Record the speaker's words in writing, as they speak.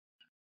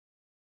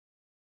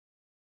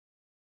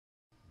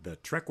The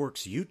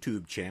TrekWorks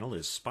YouTube channel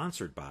is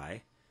sponsored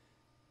by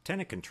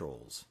Tenant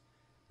Controls,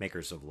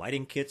 makers of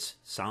lighting kits,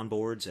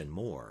 soundboards, and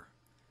more.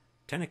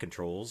 Tenant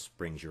Controls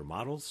brings your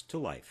models to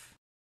life.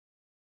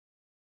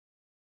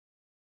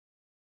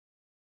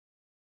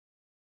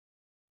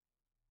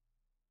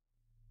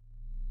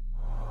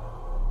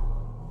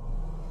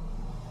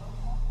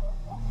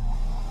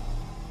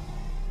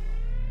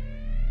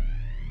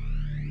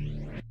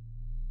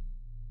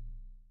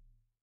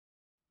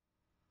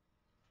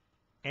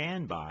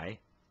 And by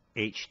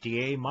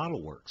HDA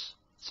ModelWorks,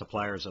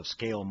 suppliers of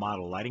scale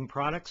model lighting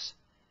products,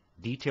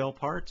 detail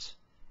parts,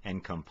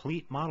 and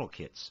complete model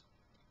kits.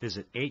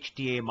 Visit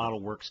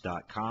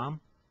HDAModelWorks.com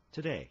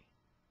today.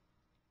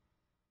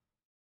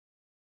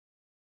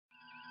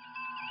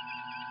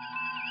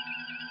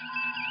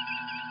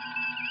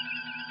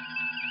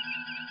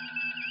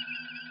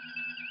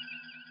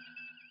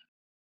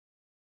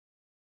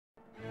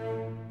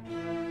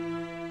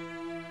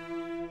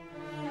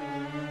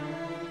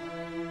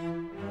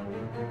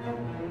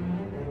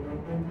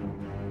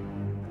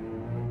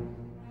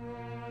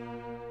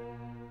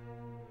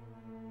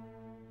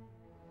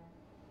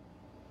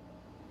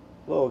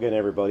 Hello again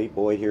everybody,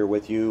 Boyd here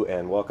with you,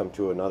 and welcome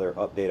to another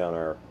update on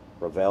our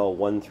Revell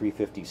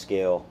 1/350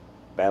 scale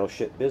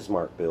Battleship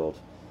Bismarck build.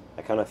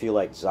 I kind of feel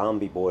like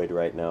zombie Boyd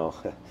right now.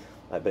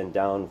 I've been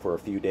down for a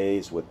few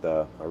days with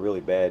a really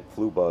bad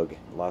flu bug,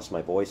 lost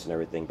my voice and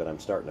everything, but I'm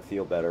starting to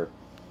feel better.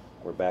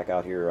 We're back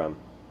out here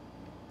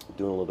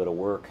doing a little bit of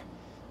work.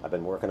 I've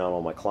been working on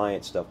all my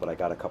client stuff, but I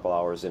got a couple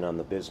hours in on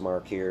the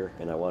Bismarck here,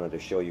 and I wanted to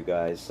show you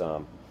guys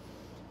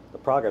the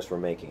progress we're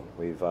making.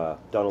 We've done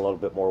a little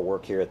bit more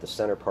work here at the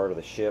center part of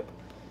the ship,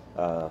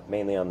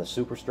 mainly on the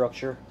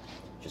superstructure,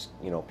 just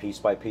piece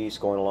by piece,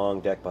 going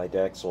along deck by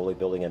deck, slowly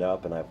building it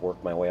up, and I've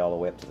worked my way all the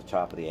way up to the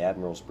top of the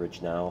Admiral's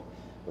Bridge now,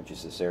 which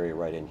is this area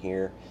right in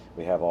here.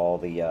 We have all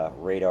the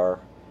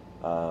radar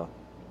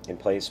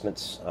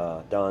emplacements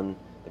done,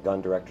 the gun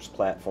director's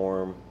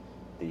platform,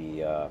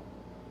 the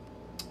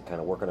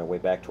kind of working our way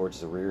back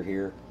towards the rear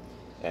here,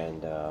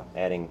 and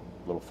adding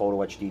little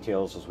photo etch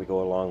details as we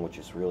go along, which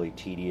is really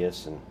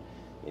tedious, and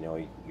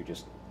you're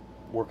just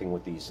working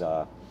with these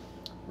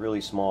really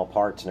small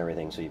parts and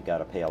everything, so you've got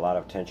to pay a lot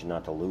of attention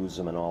not to lose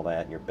them and all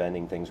that, and you're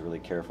bending things really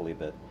carefully,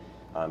 but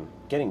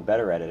getting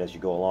better at it as you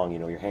go along.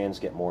 Your hands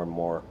get more and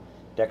more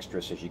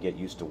dexterous as you get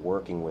used to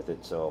working with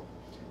it, so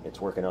it's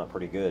working out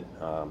pretty good.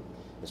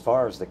 As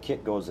far as the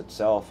kit goes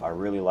itself, I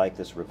really like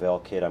this Revell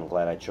kit. I'm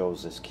glad I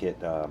chose this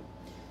kit. A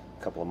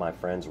couple of my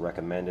friends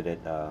recommended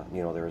it.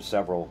 There are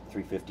several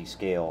 350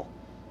 scale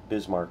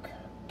Bismarck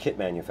kit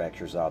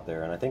manufacturers out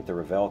there, and I think the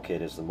Revell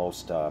kit is the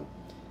most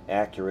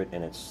accurate,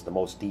 and it's the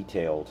most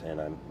detailed, and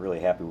I'm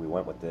really happy we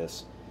went with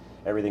this.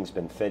 Everything's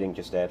been fitting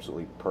just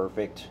absolutely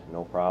perfect,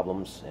 no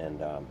problems,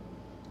 and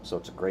so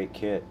it's a great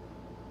kit,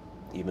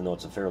 even though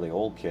it's a fairly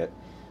old kit.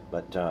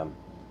 But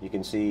you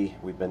can see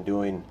we've been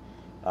doing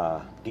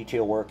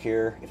detail work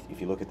here.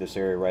 If you look at this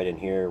area right in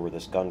here where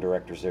this gun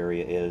director's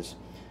area is,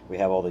 we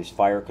have all these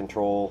fire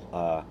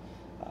control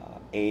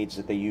aids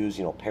that they use,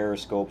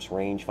 periscopes,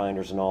 range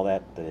finders and all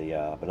that,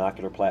 the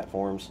binocular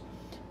platforms.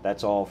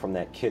 That's all from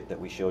that kit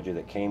that we showed you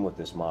that came with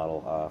this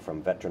model,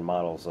 from Veteran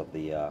Models of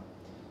the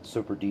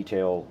Super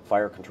Detail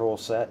Fire Control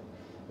set,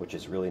 which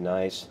is really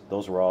nice.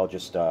 Those were all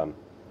just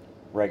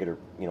regular,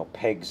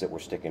 pegs that were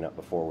sticking up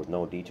before with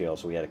no detail,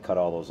 so we had to cut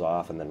all those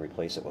off and then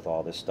replace it with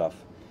all this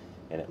stuff,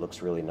 and it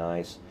looks really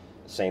nice.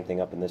 Same thing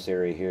up in this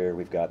area here.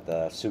 We've got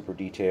the super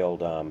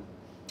detailed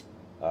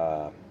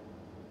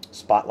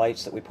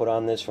spotlights that we put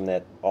on this,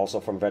 also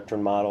from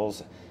Veteran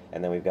Models,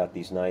 and then we've got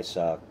these nice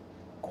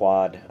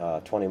quad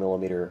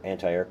 20mm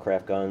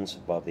anti-aircraft guns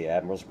above the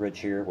Admiral's Bridge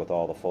here with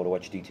all the photo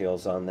etch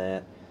details on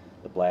that,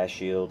 the blast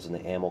shields and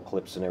the ammo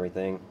clips and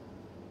everything,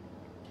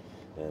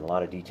 and a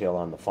lot of detail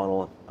on the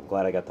funnel. I'm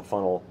glad I got the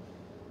funnel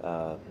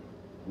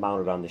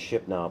mounted on the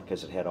ship now,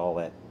 because it had all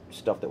that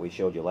stuff that we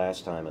showed you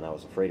last time, and I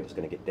was afraid it was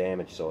going to get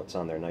damaged, so it's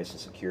on there nice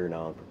and secure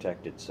now and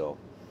protected.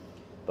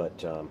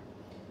 But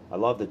I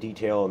love the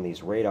detail in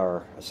these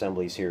radar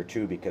assemblies here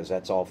too, because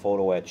that's all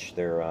photo etch.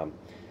 They're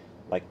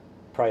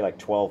probably like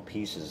 12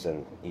 pieces,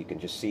 and you can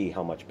just see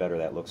how much better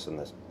that looks than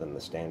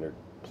the standard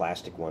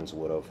plastic ones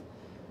would have,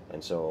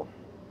 and so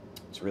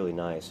it's really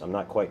nice. I'm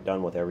not quite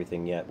done with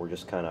everything yet. We're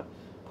just kind of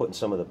putting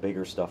some of the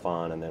bigger stuff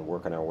on and then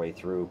working our way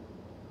through,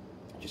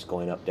 just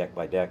going up deck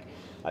by deck.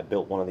 I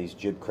built one of these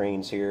jib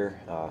cranes here.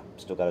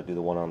 Still got to do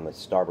the one on the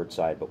starboard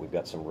side, but we've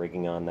got some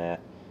rigging on that.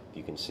 If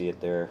you can see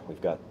it there,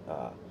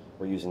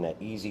 we're using that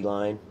easy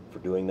line for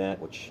doing that,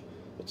 which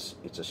it's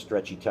a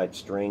stretchy type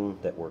string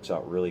that works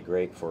out really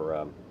great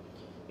for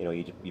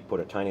you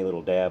put a tiny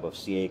little dab of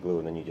CA glue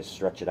and then you just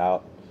stretch it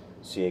out,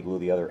 CA glue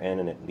the other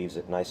end, and it leaves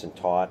it nice and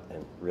taut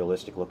and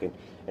realistic looking,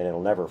 and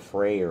it'll never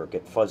fray or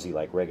get fuzzy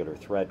like regular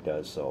thread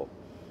does, so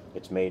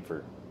it's made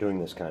for doing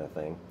this kind of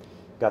thing.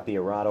 Got the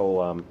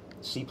Arado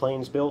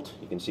seaplanes built.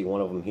 You can see one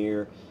of them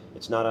here.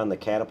 It's not on the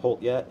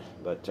catapult yet,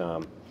 but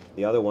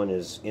the other one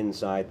is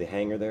inside the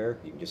hangar there.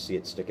 You can just see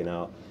it sticking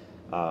out.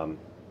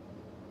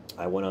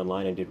 I went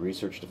online and did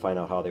research to find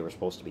out how they were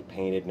supposed to be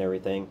painted and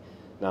everything.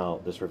 Now,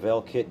 this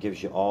Revell kit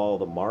gives you all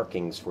the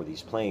markings for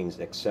these planes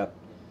except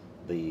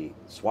the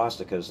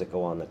swastikas that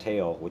go on the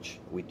tail, which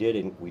we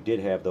did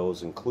have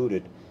those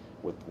included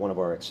with one of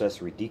our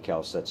accessory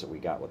decal sets that we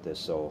got with this,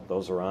 so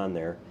those are on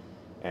there.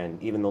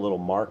 And even the little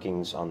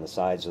markings on the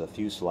sides of the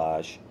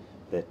fuselage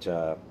that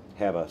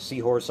have a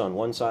seahorse on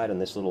one side and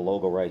this little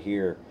logo right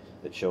here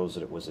that shows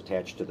that it was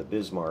attached to the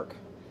Bismarck.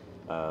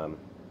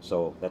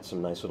 So that's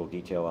some nice little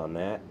detail on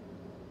that.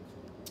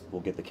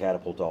 We'll get the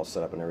catapult all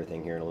set up and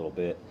everything here in a little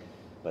bit,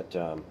 but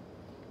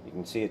you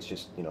can see it's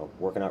just, you know,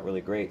 working out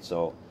really great.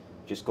 So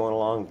just going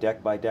along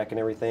deck by deck and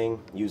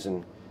everything,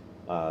 using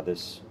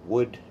this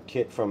wood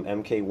kit from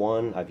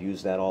MK1. I've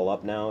used that all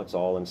up now. It's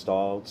all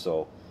installed,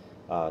 so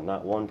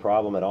not one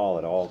problem at all.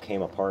 It all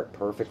came apart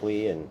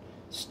perfectly and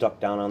stuck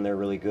down on there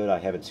really good. I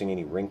haven't seen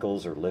any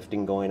wrinkles or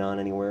lifting going on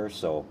anywhere,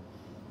 so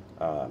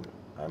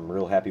I'm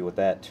real happy with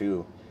that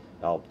too.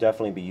 I'll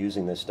definitely be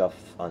using this stuff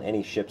on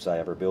any ships I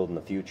ever build in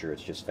the future.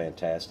 It's just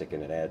fantastic,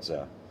 and it adds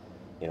a,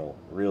 you know,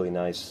 really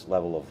nice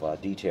level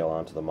of detail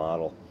onto the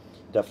model.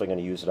 Definitely going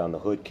to use it on the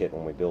hood kit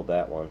when we build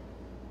that one.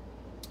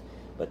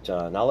 But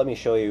now let me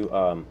show you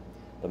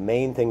the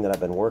main thing that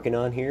I've been working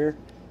on here.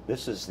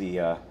 This is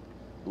the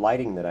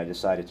lighting that I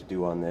decided to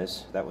do on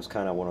this. That was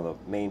kind of one of the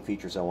main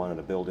features I wanted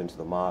to build into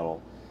the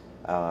model.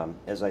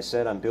 As I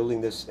said, I'm building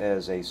this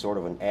as a sort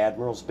of an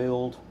admiral's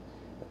build.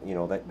 You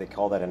know, they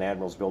call that an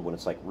admiral's build when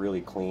it's like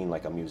really clean,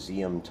 like a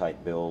museum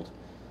type build.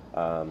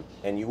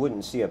 And you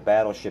wouldn't see a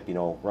battleship, you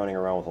know, running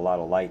around with a lot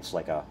of lights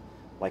like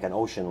an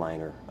ocean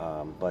liner.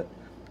 But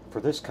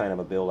for this kind of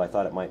a build, I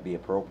thought it might be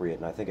appropriate,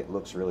 and I think it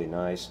looks really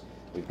nice.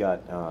 We've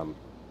got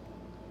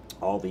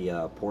all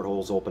the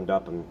portholes opened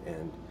up,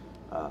 and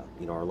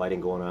you know, our lighting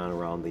going on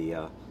around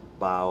the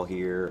bow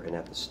here and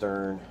at the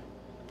stern.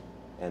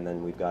 And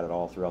then we've got it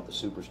all throughout the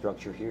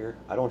superstructure here.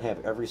 I don't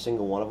have every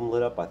single one of them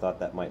lit up. I thought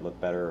that might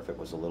look better if it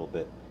was a little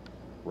bit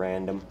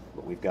random.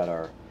 But we've got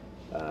our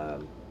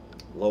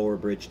lower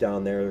bridge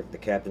down there, the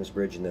captain's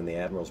bridge, and then the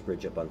admiral's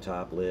bridge up on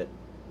top lit.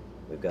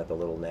 We've got the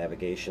little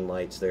navigation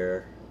lights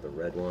there, the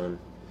red one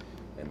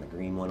and the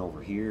green one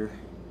over here.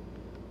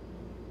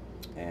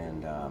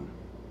 And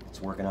it's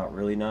working out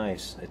really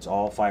nice. It's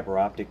all fiber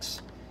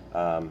optics.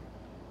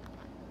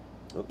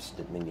 Oops,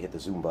 didn't mean to hit the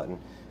zoom button.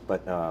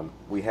 But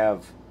we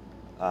have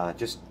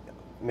just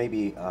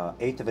maybe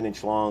 1/8 of an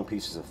inch long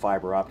pieces of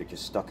fiber optic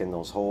just stuck in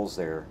those holes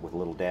there with a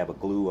little dab of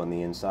glue on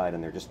the inside,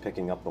 and they're just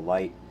picking up the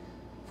light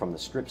from the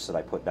strips that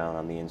I put down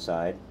on the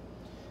inside.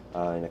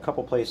 In a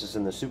couple places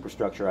in the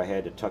superstructure I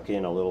had to tuck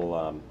in a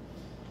little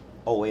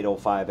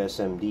 0805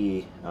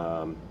 SMD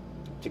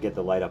to get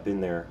the light up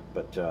in there,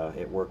 but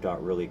it worked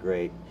out really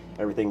great.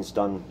 Everything's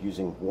done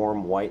using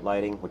warm white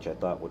lighting, which I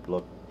thought would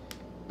look,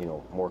 you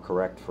know, more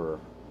correct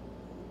for,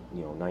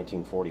 you know,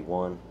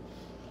 1941.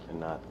 And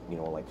not, you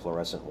know, like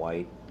fluorescent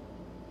white.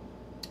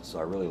 So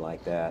I really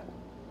like that.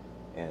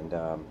 And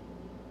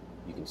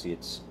you can see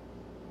it's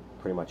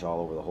pretty much all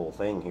over the whole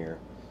thing here.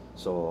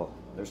 So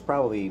there's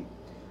probably,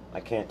 I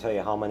can't tell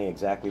you how many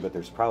exactly, but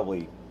there's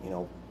probably, you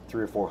know,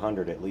 300 or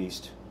 400 at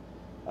least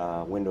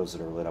windows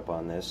that are lit up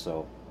on this.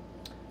 So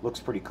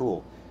looks pretty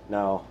cool.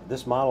 Now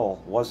this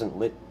model wasn't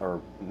lit or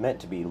meant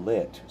to be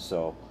lit,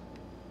 so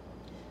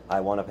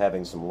I wound up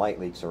having some light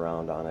leaks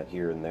around on it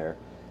here and there.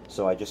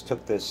 So I just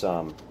took this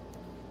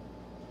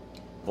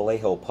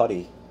Vallejo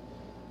putty,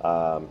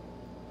 and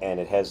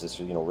it has this,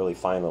 you know, really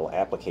fine little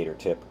applicator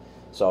tip,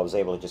 so I was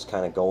able to just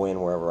kind of go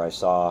in wherever I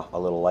saw a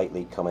little light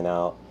leak coming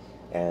out,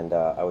 and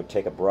I would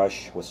take a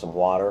brush with some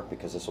water,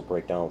 because this will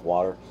break down with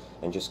water,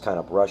 and just kind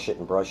of brush it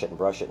and brush it and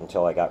brush it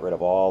until I got rid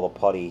of all the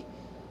putty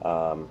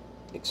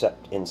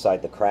except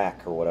inside the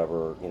crack or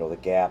whatever, you know, the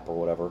gap or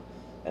whatever,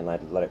 and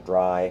I'd let it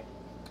dry,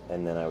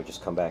 and then I would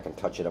just come back and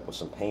touch it up with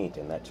some paint,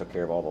 and that took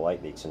care of all the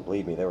light leaks. And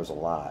believe me, there was a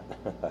lot,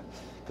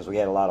 because we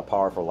had a lot of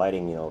powerful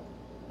lighting, you know,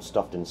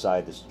 stuffed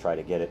inside this to try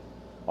to get it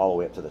all the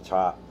way up to the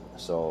top.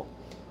 So,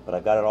 but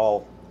I've got it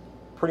all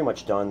pretty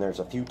much done. There's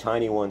a few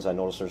tiny ones. I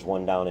noticed there's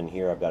one down in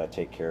here I've got to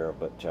take care of,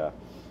 but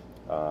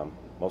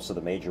most of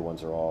the major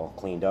ones are all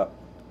cleaned up.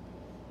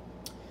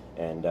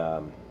 And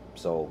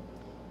so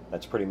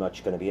that's pretty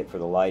much going to be it for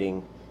the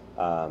lighting.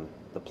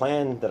 The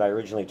plan that I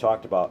originally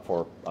talked about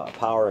for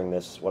powering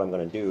this, what I'm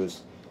going to do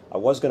is, I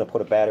was going to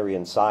put a battery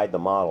inside the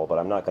model, but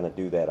I'm not going to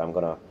do that. I'm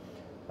going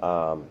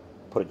to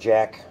put a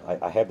jack.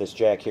 I have this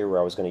jack here where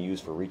I was going to use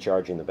for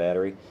recharging the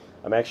battery.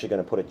 I'm actually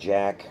going to put a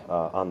jack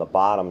on the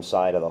bottom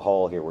side of the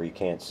hull here where you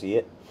can't see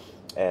it,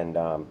 and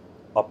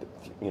up,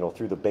 you know,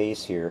 through the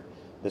base here.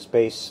 This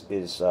base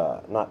is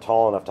not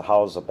tall enough to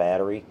house a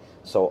battery,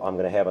 so I'm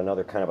going to have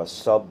another kind of a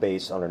sub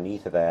base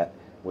underneath of that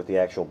with the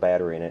actual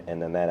battery in it,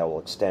 and then that will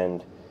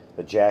extend.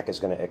 The jack is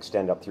going to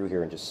extend up through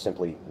here, and just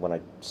simply, when I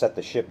set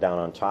the ship down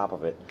on top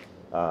of it,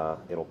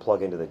 it'll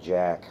plug into the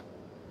jack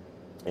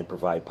and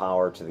provide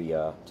power to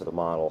the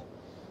model,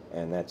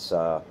 and that's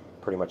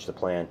pretty much the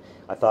plan.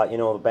 I thought, you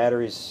know, the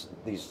batteries,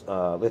 these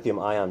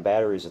lithium-ion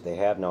batteries that they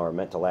have now are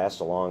meant to last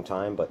a long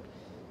time, but,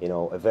 you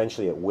know,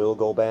 eventually it will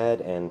go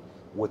bad, and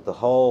with the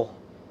hull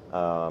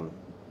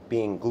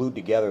being glued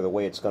together the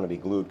way it's going to be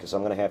glued, because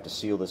I'm going to have to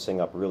seal this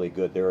thing up really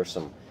good. There are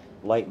some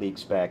light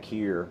leaks back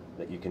here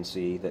that you can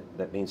see.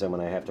 That means I'm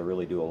going to have to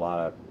really do a lot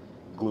of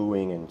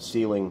gluing and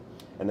sealing,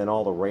 and then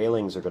all the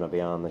railings are going to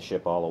be on the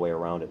ship all the way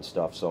around it and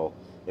stuff. So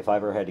if I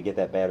ever had to get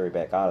that battery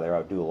back out of there, I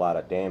would do a lot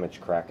of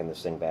damage cracking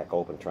this thing back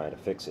open trying to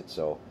fix it.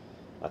 So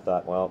I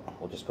thought, well,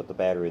 we'll just put the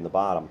battery in the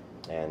bottom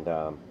and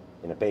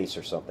in a base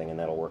or something, and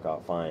that'll work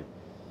out fine.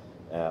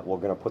 We're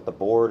going to put the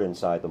board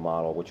inside the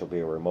model, which will be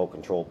a remote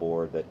control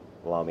board that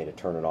will allow me to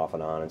turn it off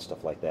and on and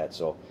stuff like that.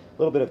 So a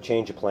little bit of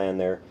change of plan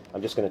there.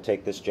 I'm just going to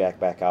take this jack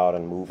back out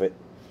and move it,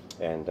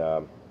 and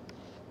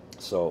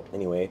so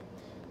anyway,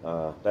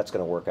 that's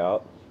going to work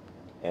out.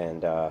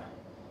 And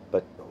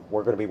but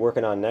we're going to be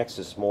working on next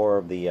is more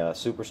of the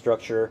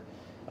superstructure,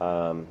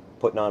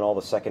 putting on all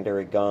the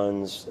secondary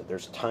guns.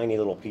 There's tiny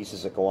little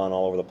pieces that go on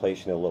all over the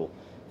place, you know, little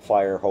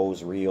fire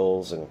hose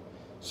reels and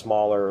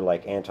smaller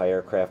like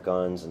anti-aircraft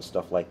guns and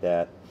stuff like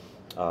that.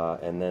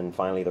 And then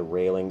finally the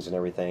railings and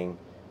everything.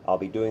 I'll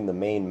be doing the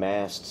main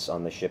masts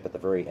on the ship at the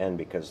very end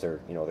because they're,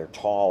 you know, they're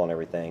tall and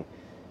everything,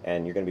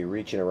 and you're going to be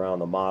reaching around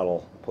the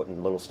model,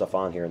 putting little stuff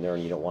on here and there,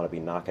 and you don't want to be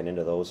knocking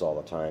into those all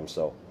the time.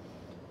 So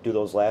do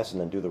those last and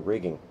then do the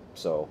rigging.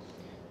 So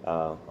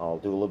I'll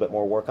do a little bit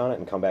more work on it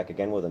and come back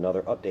again with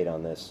another update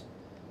on this.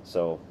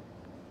 So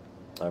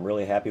I'm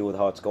really happy with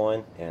how it's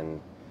going,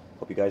 and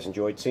hope you guys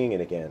enjoyed seeing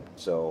it again.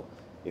 So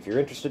if you're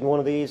interested in one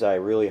of these, I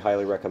really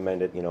highly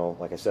recommend it. You know,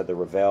 like I said, the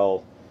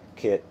Revell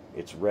kit,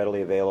 it's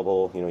readily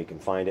available. You know, you can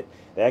find it.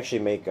 They actually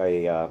make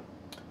a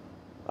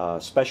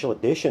special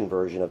edition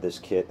version of this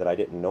kit that I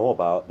didn't know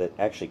about that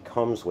actually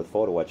comes with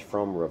photo etch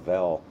from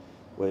Revell,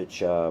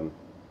 which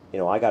you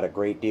know, I got a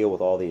great deal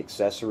with all the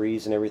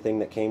accessories and everything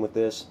that came with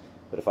this.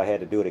 But if I had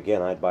to do it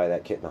again, I'd buy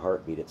that kit in a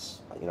heartbeat. It's,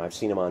 you know, I've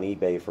seen them on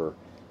eBay for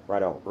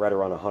right around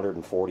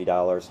 $140,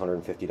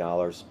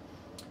 $150,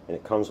 and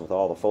it comes with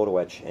all the photo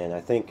etch. And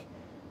I think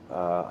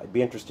it'd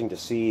be interesting to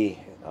see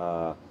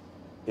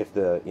if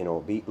the, you know,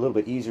 be a little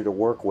bit easier to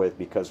work with,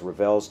 because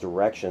Revell's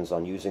directions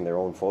on using their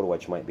own photo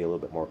etch might be a little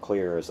bit more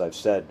clear. As I've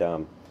said,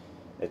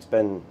 it's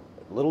been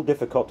a little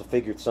difficult to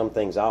figure some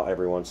things out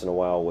every once in a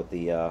while with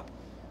the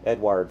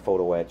Edward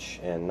photo etch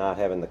and not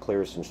having the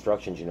clearest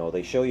instructions. You know,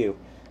 they show you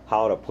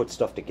how to put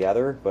stuff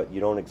together, but you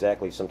don't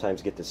exactly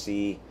sometimes get to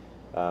see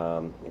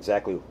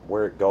exactly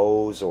where it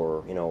goes,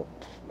 or, you know,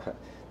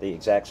 the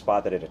exact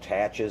spot that it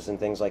attaches and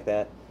things like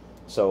that.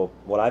 So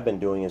what I've been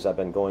doing is I've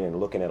been going and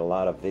looking at a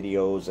lot of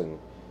videos and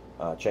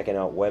checking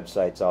out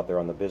websites out there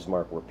on the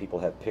Bismarck where people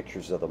have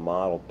pictures of the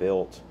model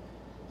built.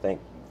 Thank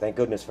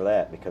goodness for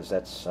that, because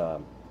that's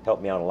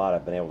helped me out a lot.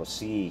 I've been able to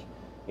see,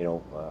 you know,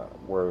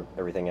 where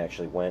everything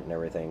actually went and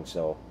everything,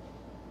 so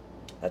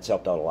that's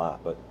helped out a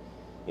lot. But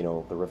you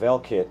know, the Revell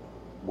kit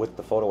with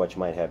the photo etch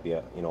might have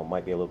you know,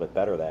 might be a little bit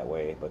better that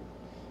way. But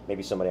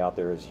maybe somebody out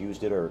there has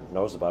used it or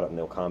knows about it and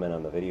they'll comment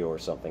on the video or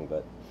something.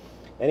 But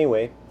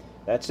anyway,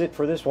 that's it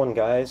for this one,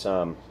 guys.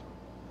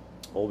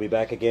 We'll be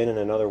back again in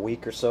another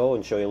week or so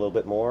and show you a little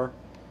bit more.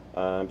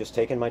 I'm just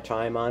taking my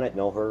time on it,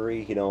 no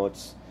hurry. You know,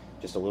 it's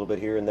just a little bit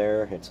here and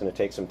there. It's going to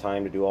take some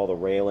time to do all the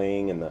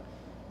railing and the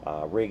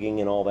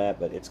rigging and all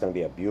that, but it's going to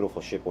be a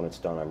beautiful ship when it's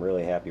done. I'm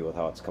really happy with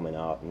how it's coming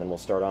out, and then we'll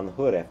start on the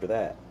hood after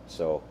that.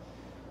 So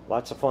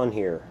lots of fun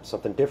here,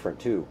 something different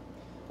too.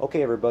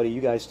 Okay, everybody,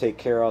 you guys take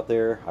care out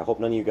there. I hope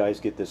none of you guys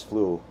get this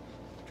flu.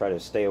 Try to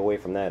stay away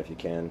from that if you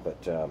can,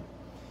 but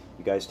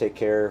you guys take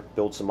care,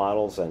 build some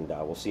models, and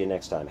we'll see you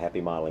next time.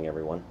 Happy modeling,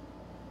 everyone.